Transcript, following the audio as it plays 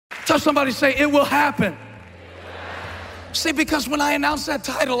Tell somebody, say, it will happen. See, because when I announced that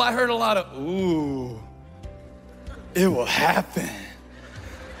title, I heard a lot of, ooh, it will happen.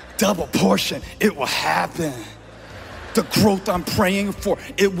 Double portion, it will happen. The growth I'm praying for,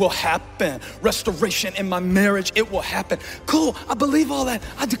 it will happen. Restoration in my marriage, it will happen. Cool, I believe all that.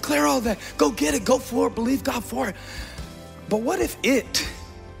 I declare all that. Go get it, go for it, believe God for it. But what if it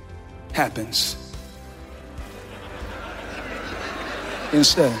happens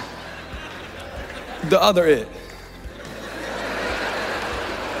instead? The other it.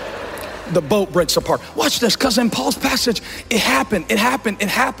 The boat breaks apart. Watch this, because in Paul's passage, it happened, it happened, it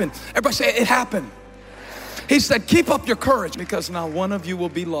happened. Everybody say, it happened. He said, keep up your courage, because not one of you will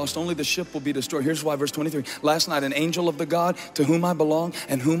be lost. Only the ship will be destroyed. Here's why, verse 23. Last night, an angel of the God to whom I belong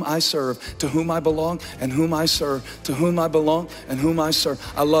and whom I serve, to whom I belong and whom I serve, to whom I belong and whom I serve.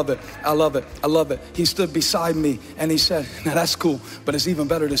 I love it. I love it. I love it. He stood beside me and he said, now that's cool, but it's even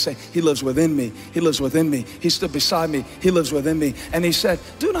better to say, he lives within me. He lives within me. He stood beside me. He lives within me. And he said,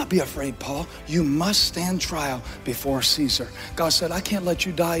 do not be afraid, Paul. You must stand trial before Caesar. God said, I can't let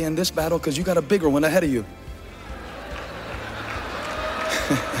you die in this battle because you got a bigger one ahead of you.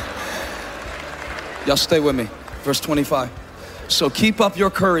 Y'all stay with me. Verse 25. So keep up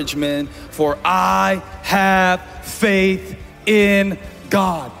your courage, men, for I have faith in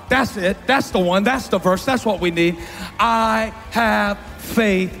God. That's it. That's the one. That's the verse. That's what we need. I have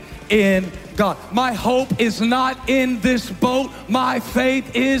faith in God. My hope is not in this boat. My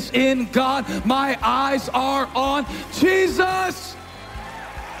faith is in God. My eyes are on Jesus.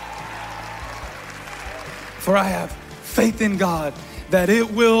 For I have faith in God that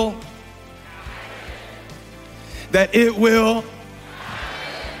it will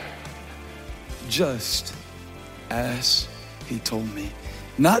just as he told me.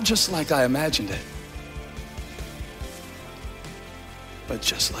 Not just like I imagined it, but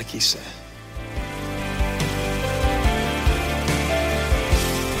just like he said.